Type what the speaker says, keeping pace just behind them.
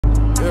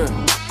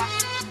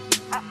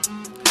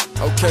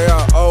Okay,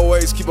 I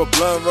always keep a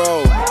blunt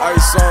roll.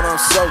 Ice on, I'm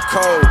so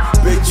cold.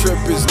 Big trip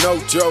is no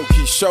joke.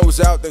 He shows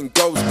out, then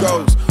goes.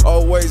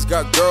 Always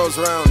got girls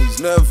round. He's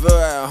never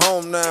at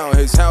home now.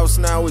 His house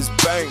now is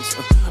banks.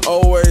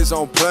 Always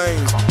on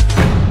planes.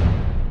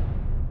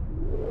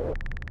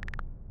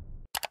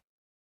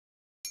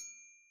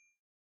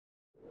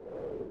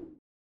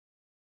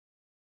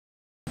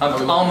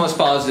 I'm almost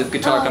positive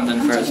guitar comes in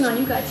first. I'm checking on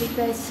you guys. You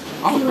guys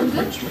feeling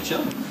good? We're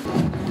chilling.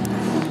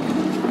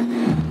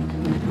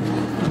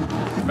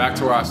 Back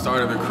to where I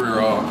started the career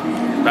off.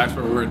 Back to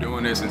where we were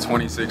doing this in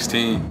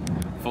 2016.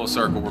 Full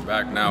circle, we're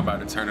back now, about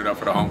to turn it up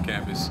for the home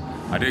campus.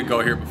 I did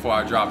go here before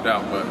I dropped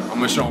out, but I'm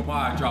gonna show them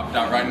why I dropped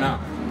out right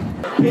now.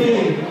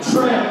 Big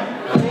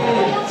trap,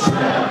 big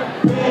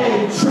trap,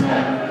 big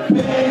trap,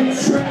 big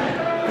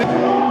trap.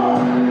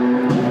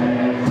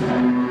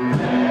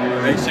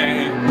 They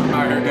chain, I'm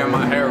out here getting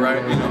my hair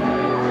right, you know.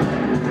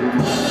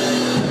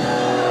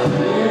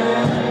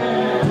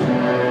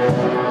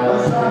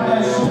 Let's start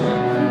that shit.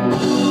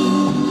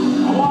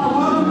 I want to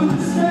welcome to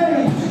the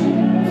stage.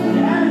 The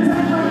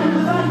anti-record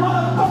for that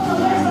motherfucker.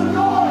 Make some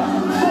noise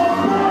for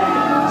Big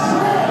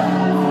Trap.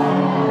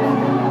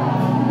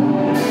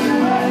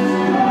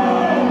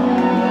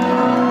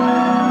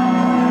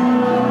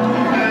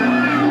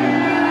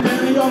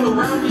 Baby, all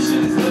around me,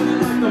 shit is living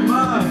like the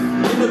mob. In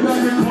the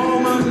back of coal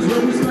mines is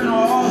where we spend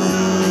our all.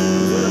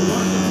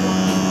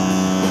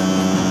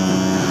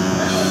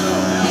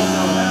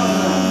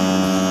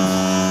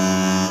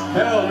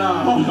 Hell no.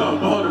 Hold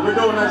up, Boulder. We're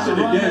doing that shit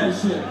again.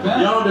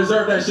 Y'all don't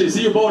deserve that shit.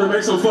 CU Boulder,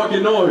 make some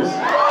fucking noise. Hey,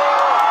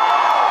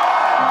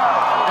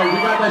 we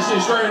got that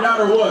shit straightened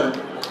out or what?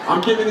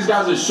 I'm giving these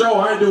guys a show.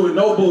 I ain't doing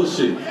no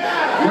bullshit.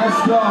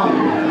 Let's go.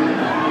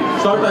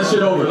 Start that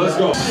shit over. Let's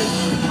go.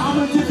 I'm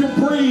a different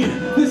breed.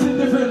 This is a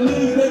different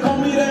league. They call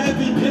me the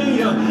MVP.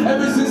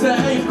 Ever since the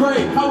 8th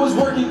grade, I was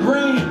working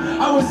green.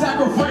 I was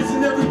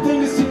sacrificing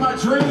everything to see my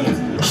dreams.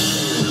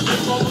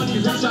 If my money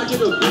rich, I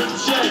get a big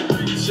check.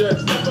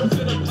 Step up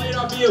to the plate,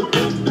 I'll be a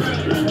big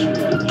threat.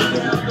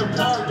 Get out the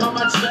park, got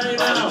my chain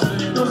out.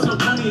 Throw some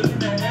money in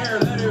the air,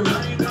 let it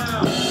rain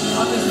down.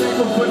 I'm just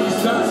thankful for these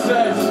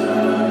sunsets.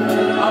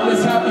 I'm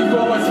just happy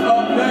for what's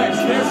up next.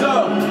 Hands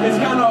up, it's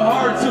kinda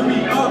hard to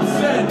be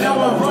upset. Now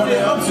I'm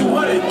running up to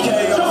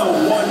 100K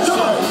on one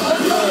jump.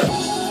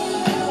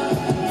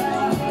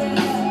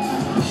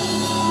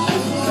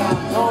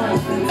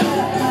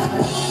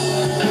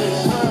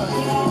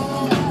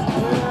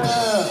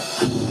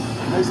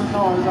 Make some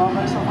noise, I'll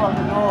make some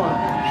fucking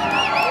noise.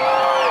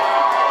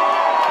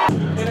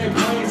 It ain't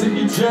planes, it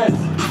be jets.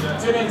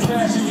 It ain't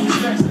cash, it be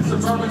checks. It's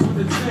Suburbans with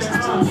the tent.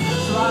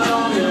 Slide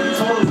on it,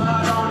 total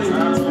ride on it.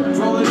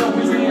 Roll it up,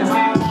 we getting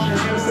high on it.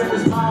 Never said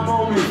it's my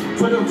moment,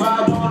 put a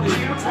vibe on it.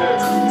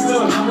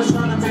 Look, I'm just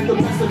trying to make the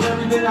best of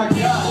everything I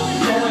got.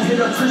 Go and hit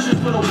a Christian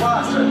for the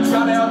watch.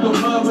 Gotta have the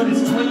love, but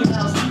it's clean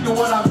now. Speaking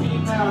what I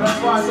mean now, that's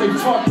why I say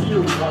fuck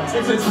you.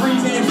 It's a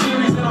 3-game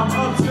series that I'm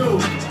up to.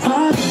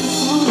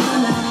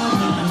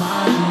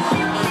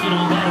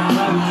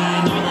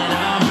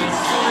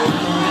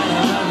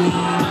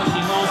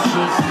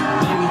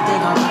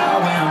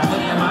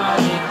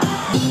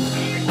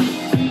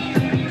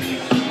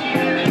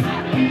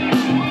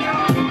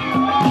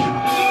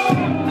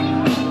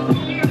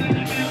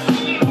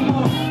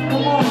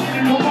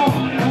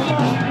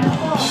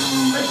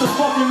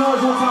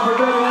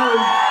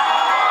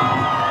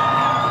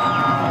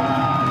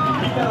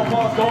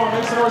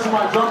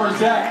 My drummer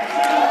Zach.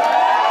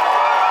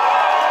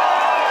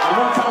 And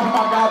one time for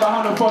my guy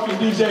behind the fucking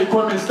DJ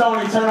equipment,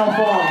 Stoney, turn on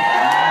for him.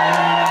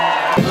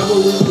 Remember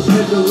we was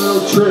taking a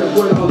little trip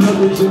with our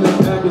luggage in the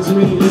back, it's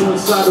me and you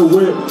inside the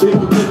whip. We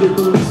gon' take it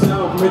from the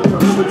south, make it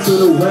over to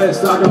the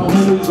west. I got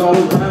homies all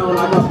around,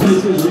 I got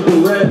places we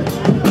can rest.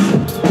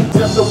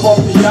 Stepped up off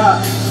the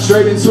yacht,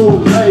 straight into a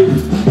rave.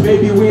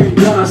 Baby, we ain't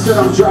done, I said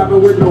I'm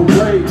driving with no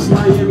brakes.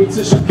 Miami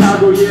to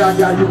Chicago, yeah, I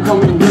got you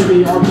coming with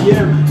me.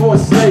 RPM for a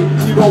state,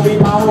 you gon' be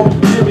my homie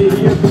Jimmy.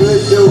 He a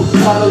good dude,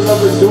 all the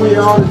lovers doing it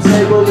on the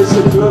table, it's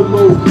a good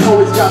move.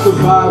 Always got the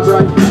vibe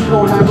right, we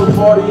gon' have a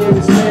party in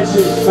this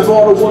mansion. Have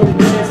all the women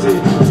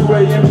dancing, 2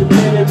 a.m.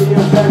 Japan and me,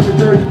 I'm back to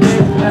 30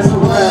 days, and that's a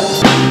wrap.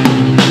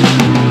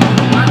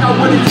 I got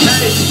what it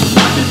takes,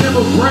 I can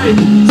never break.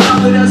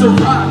 Solid as a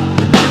rock,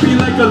 be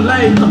like a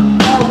lake.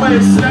 Far away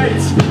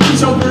states,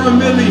 each over a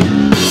milli.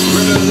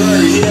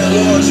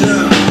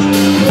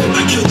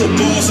 I killed the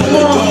boss, I'm the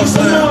boss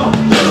now.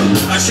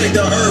 I shake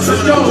the earth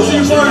when I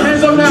walk down.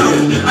 Hands up now.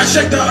 I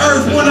shake the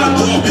earth when I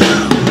walk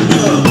down.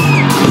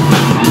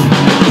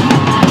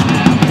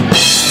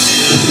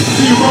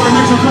 CU Boulder,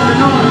 make some fucking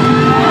noise.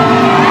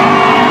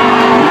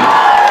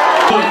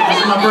 This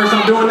is my first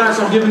time doing that,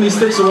 so I'm giving these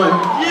sticks away. Now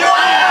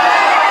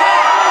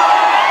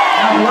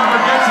whoever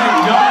gets it,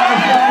 y'all have to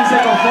fucking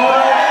take a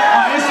photo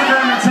on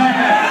Instagram and tag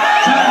that.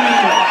 Tag me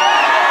in it.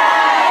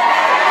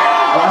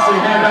 I see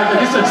your hand back there.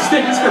 It's a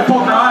stick, it's gonna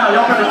poke her eye out.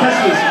 Y'all better catch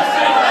this.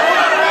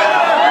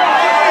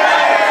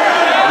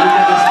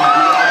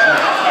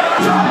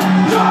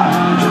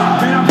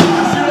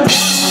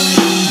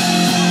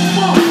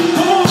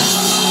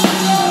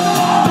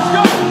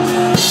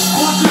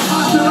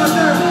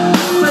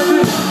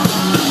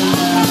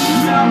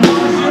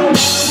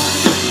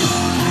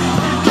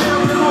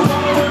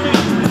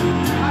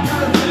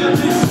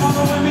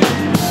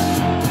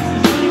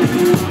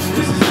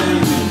 This is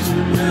easy.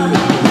 Yeah,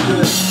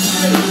 good.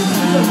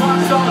 He's a rock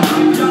star,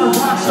 got a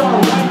rock star,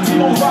 white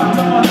people rock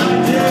all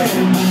night, yeah.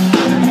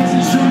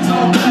 Easy shoes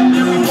all black,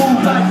 yeah, we move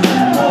like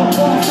that, boom,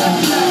 boom, like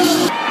that.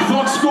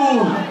 Fuck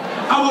school,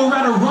 I would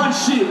rather run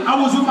shit. I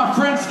was with my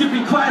friends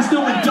skipping class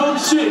doing dumb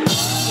shit.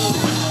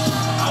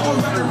 I would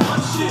rather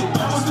run shit.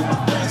 I was with my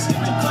friends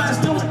skipping class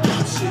doing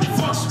dumb shit.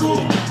 Fuck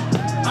school,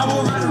 I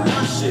would rather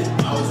run shit.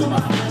 I was with my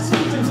friends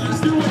skipping class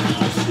doing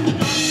dumb shit.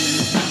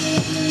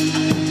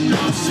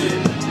 Dumb shit.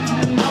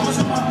 I was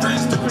with my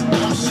friends doing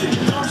dumb shit.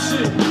 Dumb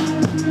shit.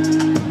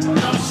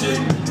 Dumb shit.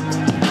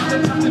 Now the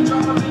time to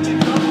drop a thing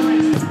and go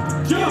in.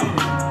 Jump,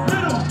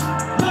 middle,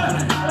 left,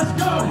 let's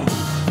go.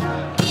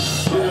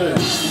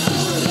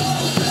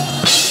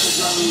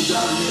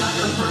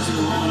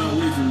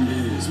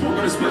 Smoke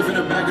on the spliff in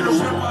the back of the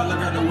window. I look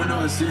out the window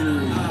and see the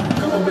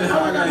come up in how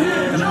I got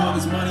here. And all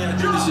this money, I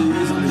think this shit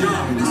is on the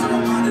end. This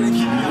all wanted to keep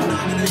me on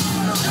knocking it.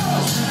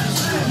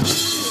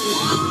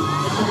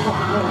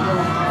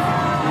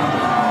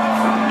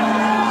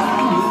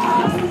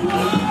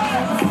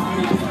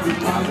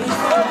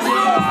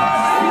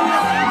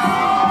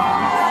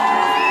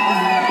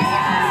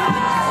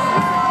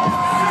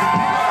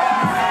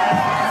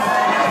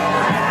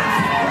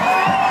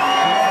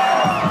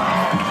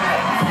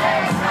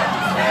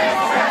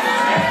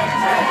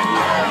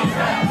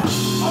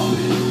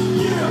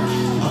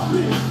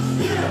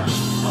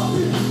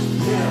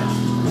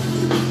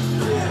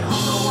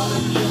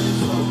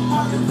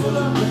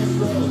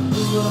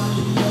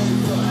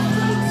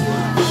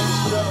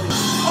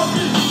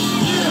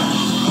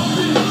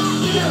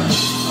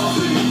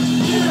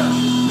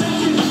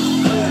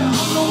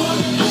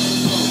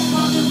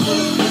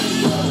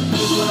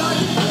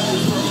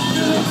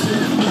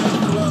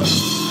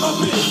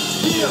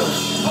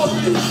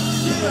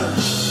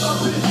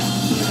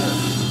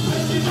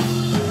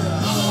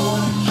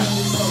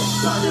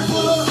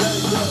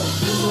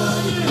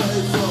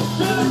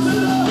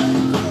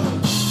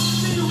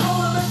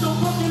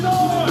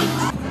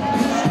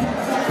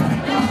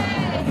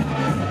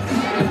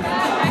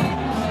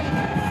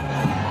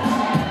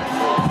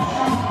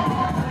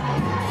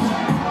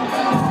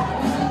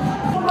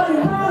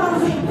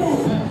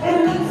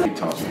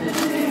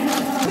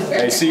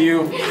 Hey,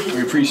 CU,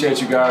 we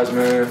appreciate you guys,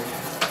 man.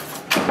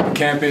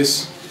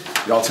 Campus,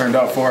 y'all turned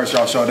up for us,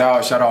 y'all showed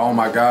out. Shout out all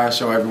my guys,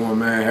 show everyone,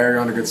 man. Harry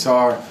on the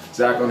guitar,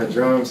 Zach on the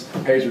drums,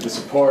 Paige with the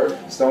support,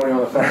 Stoney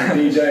on the fucking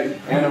DJ,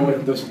 Anna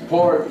with the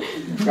support.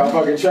 Got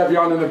fucking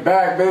Trevion in the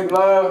back, big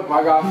love.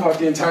 My guy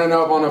fucking turning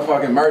up on the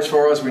fucking merch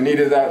for us. We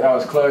needed that, that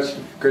was clutch.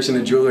 Christian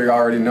and Julie, you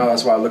already know,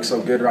 that's why I look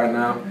so good right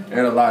now.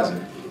 And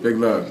Eliza, big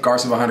love.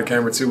 Carson behind the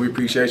camera too, we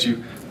appreciate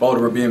you. Boulder,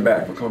 we're being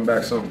back, we're coming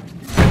back soon.